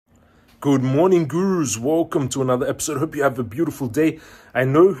Good morning, gurus. Welcome to another episode. Hope you have a beautiful day. I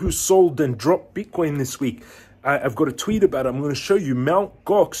know who sold and dropped Bitcoin this week. I've got a tweet about it. I'm going to show you. Mt.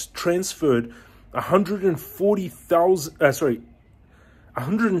 Gox transferred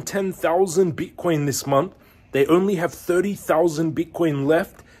 110,000 Bitcoin this month. They only have 30,000 Bitcoin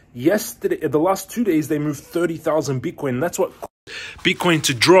left. Yesterday, the last 2 days, they moved 30,000 Bitcoin. That's what caused Bitcoin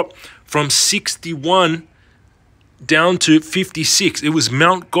to drop from 61 down to 56. It was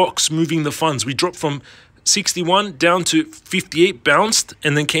Mt. Gox moving the funds. We dropped from 61 down to 58, bounced,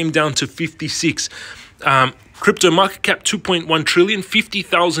 and then came down to 56. Crypto market cap 2.1 trillion,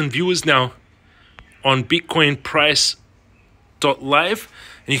 50,000 viewers now on Bitcoin price.live.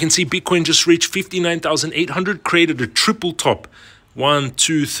 And you can see Bitcoin just reached 59,800, created a triple top. 1,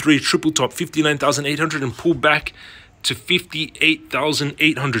 2, 3, triple top, 59,800, and pulled back to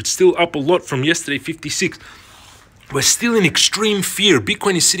 58,800. Still up a lot from yesterday, 56. We're still in extreme fear.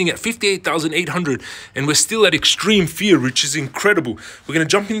 Bitcoin is sitting at 58,800 and we're still at extreme fear, which is incredible. We're going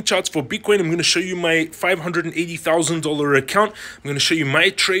to jump in the charts for Bitcoin. I'm going to show you my $580,000 account. I'm going to show you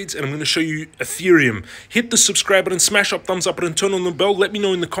my trades and I'm going to show you Ethereum. Hit the subscribe button, smash up, thumbs up button, turn on the bell. Let me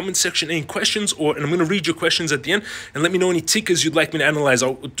know in the comment section any questions, and I'm going to read your questions at the end, and let me know any tickers you'd like me to analyze.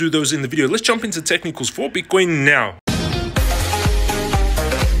 I'll do those in the video. Let's jump into technicals for Bitcoin now.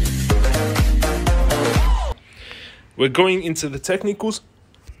 We're going into the technicals.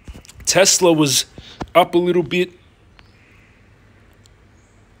 Tesla was up a little bit.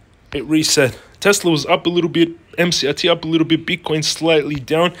 It reset. Tesla was up a little bit. MCRT up a little bit. Bitcoin slightly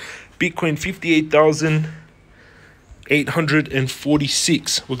down. Bitcoin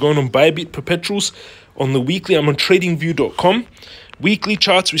 58,846. We're going on Bybit perpetuals. On the weekly, I'm on tradingview.com. Weekly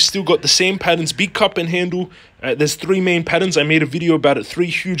charts, we still got the same patterns. Big cup and handle. There's three main patterns. I made a video about it. 3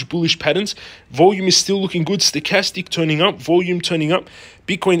 huge bullish patterns. Volume is still looking good. Stochastic turning up. Volume turning up.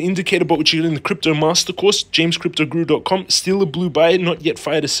 Bitcoin indicator bot, which you get in the crypto master course. jamescryptoguru.com. Still a blue buy. Not yet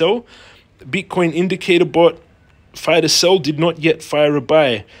fire to sell. Bitcoin indicator bot, fire to sell. Did not yet fire a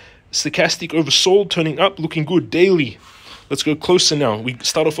buy. Stochastic oversold. Turning up. Looking good. Daily. Let's go closer now. We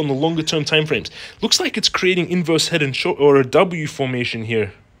start off on the longer term time frames. Looks like it's creating inverse head and shoulder, or a W formation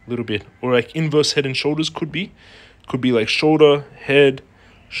here a little bit, or like inverse head and shoulders could be like shoulder, head,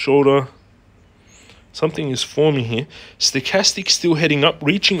 shoulder. Something is forming here. Stochastic still heading up,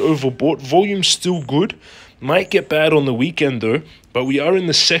 reaching overbought. Volume still good. Might get bad on the weekend though, but we are in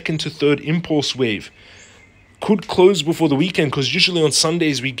the second to third impulse wave. Could close before the weekend because usually on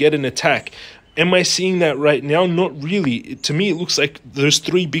Sundays we get an attack. Am I seeing that right now? Not really. To me, it looks like those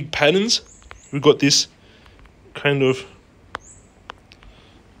 3 big patterns. We've got this kind of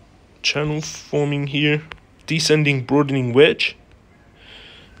channel forming here. Descending, broadening wedge.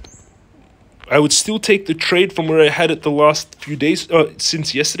 I would still take the trade from where I had it the last few days,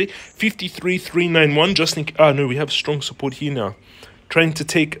 since yesterday. 53,391, just in... no, we have strong support here now. Trying to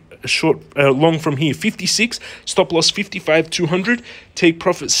take a short, long from here. 56, stop loss 55,200, take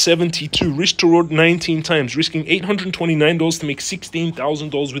profit 72, risk to reward 19 times, risking $829 to make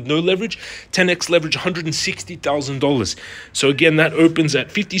 $16,000 with no leverage, 10x leverage $160,000. So again, that opens at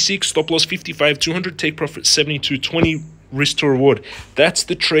 56, stop loss 55,200, take profit 72.20. Risk to reward. That's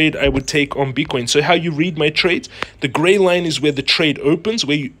the trade I would take on Bitcoin. So how you read my trades, the gray line is where the trade opens,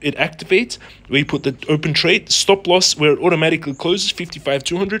 where it activates, where you put the open trade. Stop loss where it automatically closes,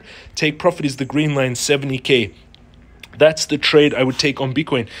 55,200. Take profit is the green line, 70K. That's the trade I would take on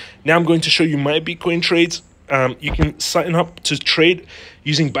Bitcoin. Now I'm going to show you my Bitcoin trades. You can sign up to trade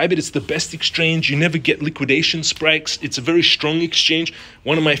using Bybit. It's the best exchange. You never get liquidation spikes. It's a very strong exchange.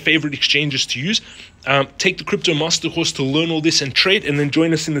 One of my favorite exchanges to use. Take the Crypto Master course to learn all this and trade, and then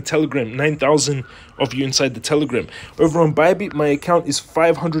join us in the Telegram. 9,000 of you inside the Telegram. Over on Bybit, my account is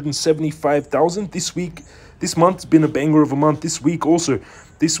 575,000. This month's been a banger of a month. This week also.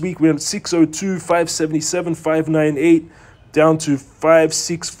 This week we're at 602, 577, 598. Down to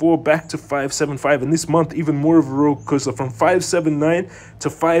 564, back to 575, and this month even more of a roller coaster, from 579 to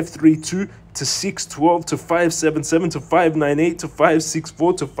 532 to 612 to 577 to 598 to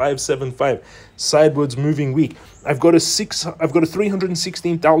 564 to 575. Sideways moving week. I've got a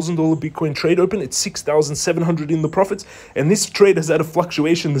 $316,000 Bitcoin trade open. It's 6,700 in the profits, and this trade has had a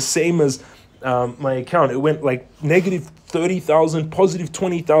fluctuation the same as my account. It went like negative 30,000, positive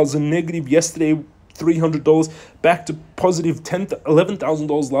 20,000, negative yesterday $300, back to positive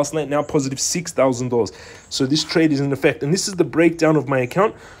 $11,000 last night, now positive $6,000. So this trade is in effect, and this is the breakdown of my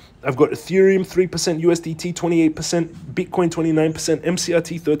account. I've got Ethereum 3%, USDT 28%, Bitcoin 29%,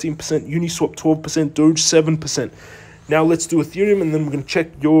 MCRT 13%, Uniswap 12%, Doge 7%. Now let's do Ethereum, and then we're going to check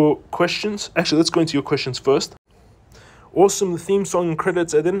your questions. Actually, let's go into your questions first. Awesome. The theme song and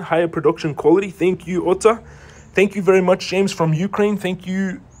credits are then higher production quality. Thank you, Ota. Thank you very much, James from Ukraine. Thank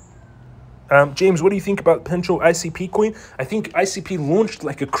you. James, what do you think about potential ICP coin? I think ICP launched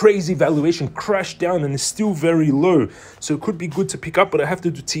like a crazy valuation, crashed down, and is still very low. So it could be good to pick up, but I have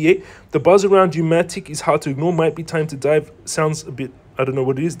to do TA. The buzz around Umatic is hard to ignore. Might be time to dive. Sounds a bit, I don't know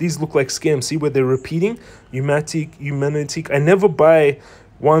what it is. These look like scams. See where they're repeating? Umatic. I never buy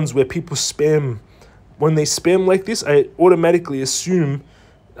ones where people spam. When they spam like this, I automatically assume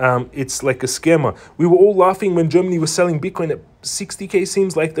it's like a scammer. We were all laughing when Germany was selling Bitcoin at 60K.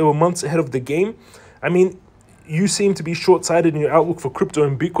 Seems like they were months ahead of the game. I mean, you seem to be short-sighted in your outlook for crypto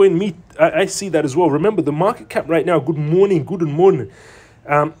and Bitcoin. I see that as well. Remember, the market cap right now, good morning.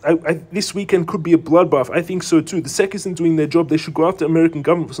 This weekend could be a bloodbath. I think so too. The SEC isn't doing their job. They should go after American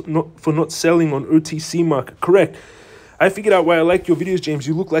government for not selling on OTC market. Correct. I figured out why I like your videos, James.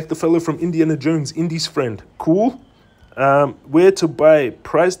 You look like the fellow from Indiana Jones, Indy's friend. Cool. Where to buy?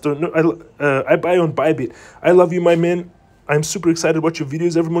 Price? Don't know. I buy on Bybit. I love you, my man. I'm super excited about your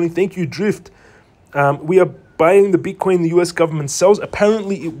videos every morning. Thank you, Drift. We are buying the Bitcoin the US government sells.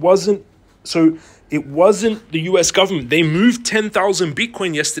 Apparently, it wasn't. So it wasn't the US government. They moved 10,000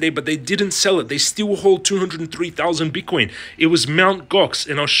 Bitcoin yesterday, but they didn't sell it. They still hold 203,000 Bitcoin. It was Mt. Gox,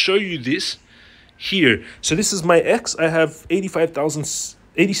 and I'll show you this here. So this is my X. I have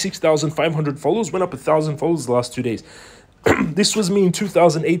 86,500 followers. Went up 1,000 followers the last 2 days. This was me in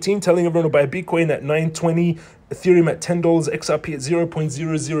 2018 telling everyone to buy Bitcoin at 920, Ethereum at $10, XRP at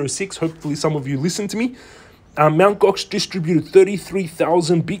 0.006. Hopefully some of you listen to me. Mt. Gox distributed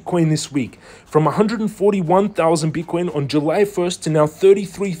 33,000 Bitcoin this week, from 141,000 Bitcoin on July 1st to now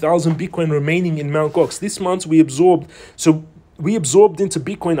 33,000 Bitcoin remaining in Mt. Gox. This month we absorbed into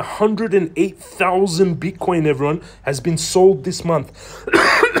Bitcoin 108,000 Bitcoin, everyone, has been sold this month.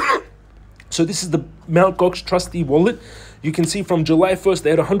 So this is the Mt. Gox trustee wallet. You can see from July 1st, they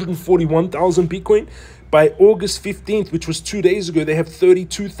had 141,000 Bitcoin. By August 15th, which was 2 days ago, they have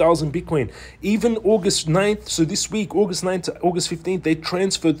 32,000 Bitcoin. Even August 9th, so this week, August 9th to August 15th, they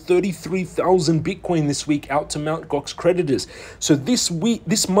transferred 33,000 Bitcoin this week out to Mt. Gox creditors. So this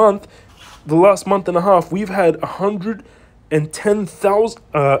month, the last month and a half, we've had 110,000,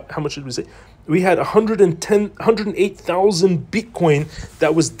 how much did we say? We had 108,000 Bitcoin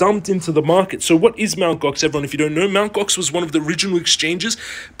that was dumped into the market. So what is Mt. Gox, everyone? If you don't know, Mt. Gox was one of the original exchanges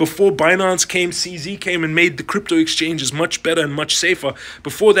before Binance came, CZ came and made the crypto exchanges much better and much safer.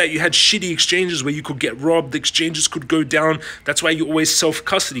 Before that, you had shitty exchanges where you could get robbed. The exchanges could go down. That's why you always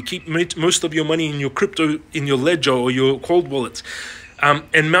self-custody. Keep most of your money in your crypto, in your ledger or your cold wallets. And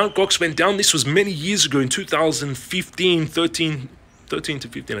Mt. Gox went down. This was many years ago in 2015, 13 to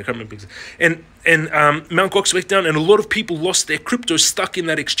 15, I can't remember. And Mt. Gox went down, and a lot of people lost their crypto stuck in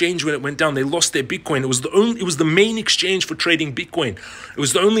that exchange when it went down. They lost their Bitcoin. It was the main exchange for trading Bitcoin. It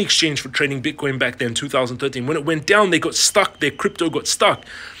was the only exchange for trading Bitcoin back then, 2013. When it went down, they got stuck. Their crypto got stuck.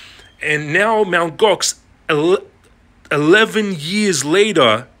 And now Mt. Gox, 11 years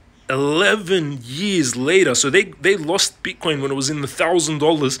later, so they lost Bitcoin when it was in the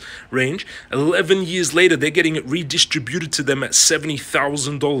 $1,000 range. 11 years later, they're getting it redistributed to them at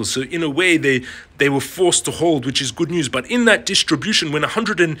 $70,000. So in a way, they were forced to hold, which is good news. But in that distribution, when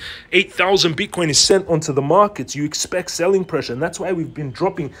 108,000 Bitcoin is sent onto the markets, you expect selling pressure, and that's why we've been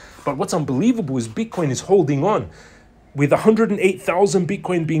dropping. But what's unbelievable is Bitcoin is holding on. With 108,000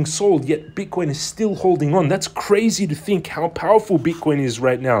 Bitcoin being sold, yet Bitcoin is still holding on. That's crazy to think how powerful Bitcoin is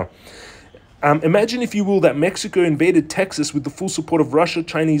right now. Imagine, if you will, that Mexico invaded Texas with the full support of Russia,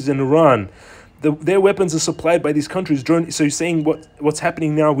 Chinese, and Iran. Their weapons are supplied by these countries. So you're saying what's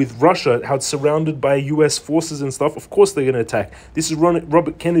happening now with Russia, how it's surrounded by US forces and stuff, of course they're going to attack. This is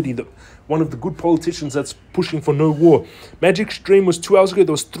Robert Kennedy, one of the good politicians that's pushing for no war. Magic Stream was 2 hours ago.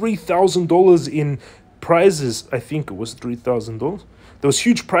 There was $3,000 in prizes. I think it was $3,000. There was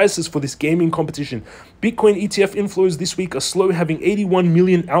huge prizes for this gaming competition. Bitcoin ETF inflows this week are slow, having 81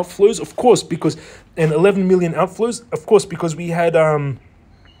 million outflows, of course, and 11 million outflows, of course, because we had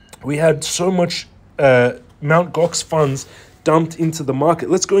so much Mt. Gox funds dumped into the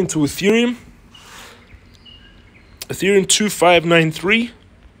market. Let's go into Ethereum. Ethereum 2593.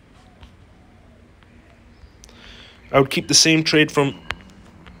 I would keep the same trade from...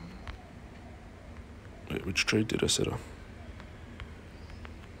 Wait, which trade did I set up?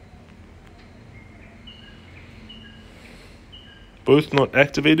 Both not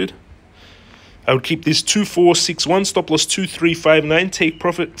activated. I would keep this 2461, stop loss 2359, take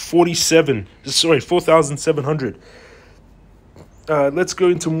profit 4,700. Let's go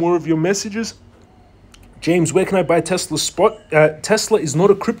into more of your messages. James, where can I buy Tesla spot? Tesla is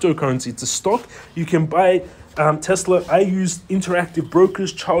not a cryptocurrency, it's a stock. You can buy Tesla, I used Interactive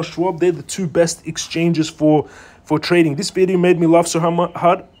Brokers, Charles Schwab. They're the two best exchanges for trading. This video made me laugh so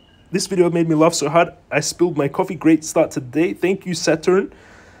hard. I spilled my coffee. Great start today. Thank you, Saturn.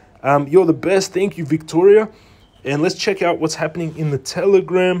 You're the best. Thank you, Victoria. And let's check out what's happening in the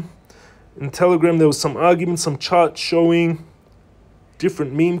Telegram. In Telegram, there was some arguments, some charts showing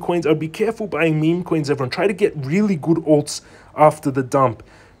different meme coins. I'd be careful buying meme coins, everyone. Try to get really good alts after the dump,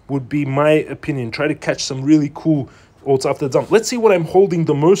 would be my opinion. Try to catch some really cool alts after the dump. Let's see what I'm holding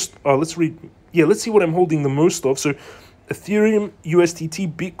the most. Let's see what I'm holding the most of. So Ethereum,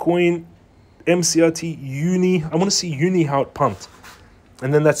 USDT, Bitcoin, MCRT, Uni. I want to see Uni, how it pumped.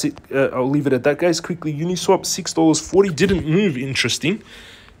 And then that's it. I'll leave it at that, guys. Quickly, Uniswap, $6.40. Didn't move. Interesting.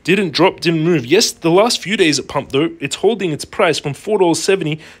 Didn't drop, didn't move. Yes, the last few days it pumped, though. It's holding its price from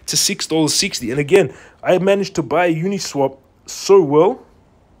 $4.70 to $6.60. And again, I managed to buy Uniswap so well.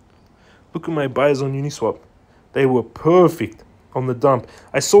 Look at my buys on Uniswap. They were perfect on the dump.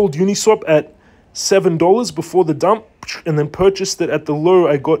 I sold Uniswap at $7 before the dump and then purchased it at the low.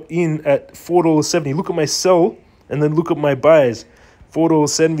 I got in at $4.70. Look at my sell and then look at my buys.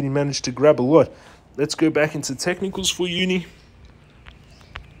 $4.70, managed to grab a lot. Let's go back into technicals for Uni.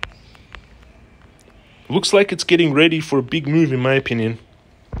 Looks like it's getting ready for a big move, in my opinion.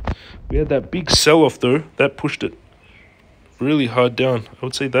 We had that big sell-off, though. That pushed it really hard down. I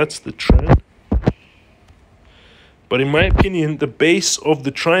would say that's the trend. But in my opinion, the base of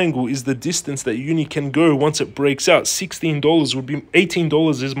the triangle is the distance that Uni can go once it breaks out. $16 would be,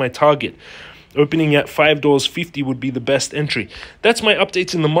 $18 is my target. Opening at $5.50 would be the best entry. That's my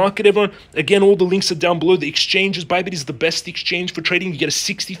updates in the market, everyone. Again, all the links are down below. The exchanges, Bybit is the best exchange for trading. You get a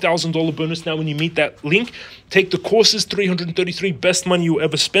 $60,000 bonus now when you meet that link. Take the courses, 333, best money you'll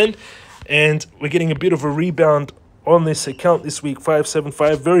ever spend. And we're getting a bit of a rebound on this account this week,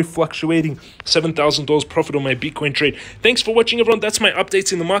 575, very fluctuating, $7,000 profit on my Bitcoin trade. Thanks for watching, everyone. That's my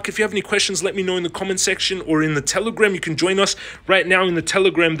updates in the market. If you have any questions, let me know in the comment section or in the Telegram. You can join us right now in the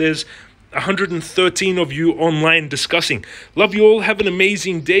Telegram. There's 113 of you online discussing. Love you all. Have an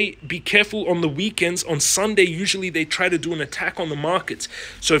amazing day. Be careful on the weekends. On Sunday, usually they try to do an attack on the markets.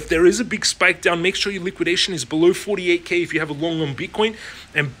 So if there is a big spike down, make sure your liquidation is below 48K if you have a long on Bitcoin.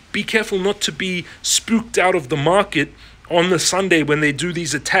 And be careful not to be spooked out of the market on the Sunday when they do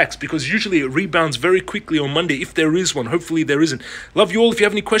these attacks, because usually it rebounds very quickly on Monday, if there is one. Hopefully there isn't. Love you all. If you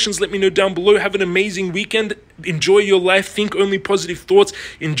have any questions, let me know down below. Have an amazing weekend. Enjoy your life. Think only positive thoughts.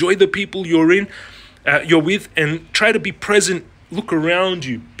 Enjoy the people you're with, and try to be present. Look around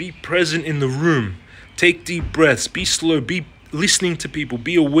you. Be present in the room. Take deep breaths. Be slow. Be listening to people.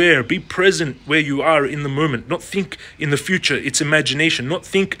 Be aware. Be present where you are in the moment. Not think in the future. It's imagination. Not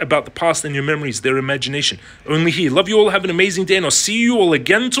think about the past and your memories. They're imagination. Only here. Love you all. Have an amazing day, and I'll see you all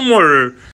again tomorrow.